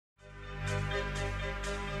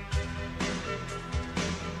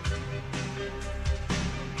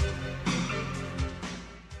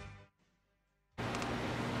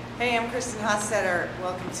Hey, I'm Kristen Hosstetter.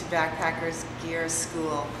 Welcome to Backpackers Gear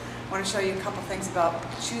School. I want to show you a couple things about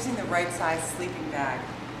choosing the right size sleeping bag.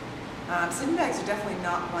 Sleeping bags are definitely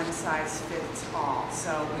not one size fits all.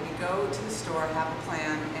 So when you go to the store, have a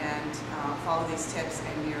plan and follow these tips,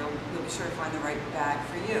 and you'll be sure to find the right bag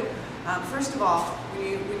for you. First of all, when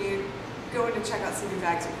you go in to check out sleeping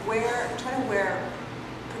bags, try to wear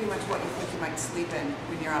pretty much what you think you might sleep in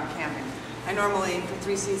when you're out camping. I normally, for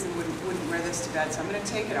 3 seasons, wouldn't wear this to bed, so I'm going to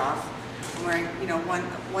take it off. I'm wearing,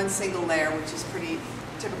 one single layer, which is pretty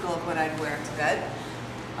typical of what I'd wear to bed.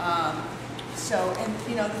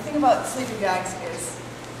 The thing about sleeping bags is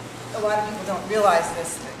a lot of people don't realize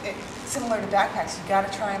this. Similar to backpacks, you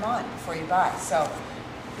got to try them on before you buy. So,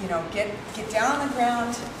 get down on the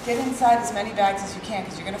ground, get inside as many bags as you can,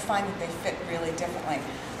 because you're going to find that they fit really differently.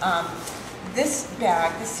 This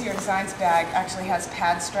bag, this Sierra Designs bag, actually has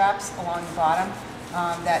pad straps along the bottom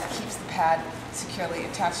that keeps the pad securely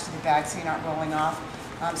attached to the bag so you're not rolling off.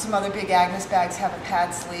 Some other big Agnes bags have a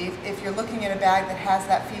pad sleeve. If you're looking at a bag that has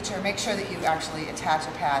that feature, make sure that you actually attach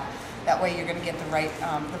a pad. That way you're going to get the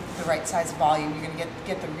right size volume. You're going to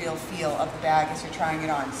get the real feel of the bag as you're trying it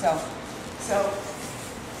on. So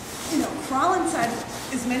crawl inside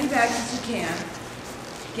as many bags as you can.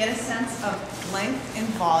 Get a sense of length and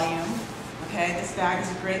volume. Okay, this bag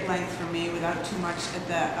is a great length for me without too much at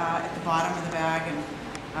the bottom of the bag,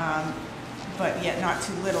 but yet not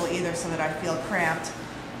too little either, so that I feel cramped.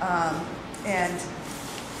 And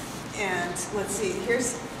let's see.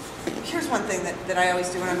 Here's one thing that I always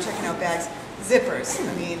do when I'm checking out bags: zippers.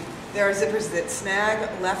 I mean, there are zippers that snag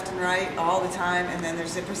left and right all the time, and then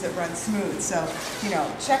there's zippers that run smooth. So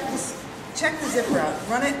check the zipper out.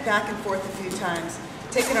 Run it back and forth a few times.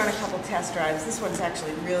 Take it on a couple test drives. This one's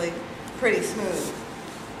actually really pretty smooth.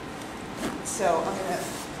 So I'm going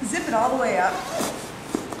to zip it all the way up,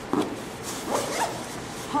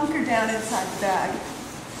 hunker down inside the bag,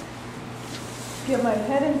 get my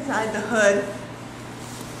head inside the hood,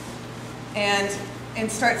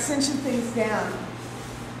 and start cinching things down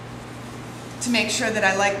to make sure that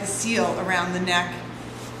I like the seal around the neck,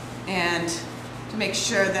 and to make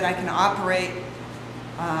sure that I can operate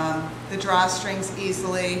the drawstrings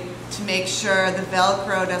easily, to make sure the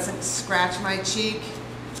Velcro doesn't scratch my cheek,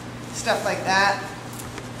 stuff like that.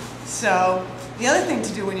 So the other thing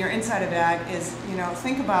to do when you're inside a bag is,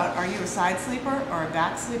 think about, are you a side sleeper or a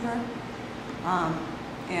back sleeper?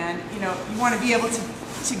 You want to be able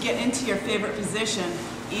to get into your favorite position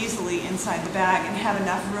easily inside the bag and have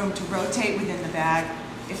enough room to rotate within the bag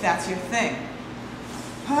if that's your thing.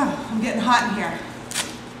 I'm getting hot in here.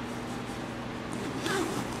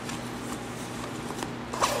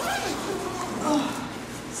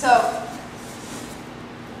 So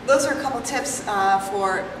those are a couple tips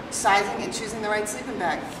for sizing and choosing the right sleeping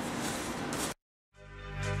bag.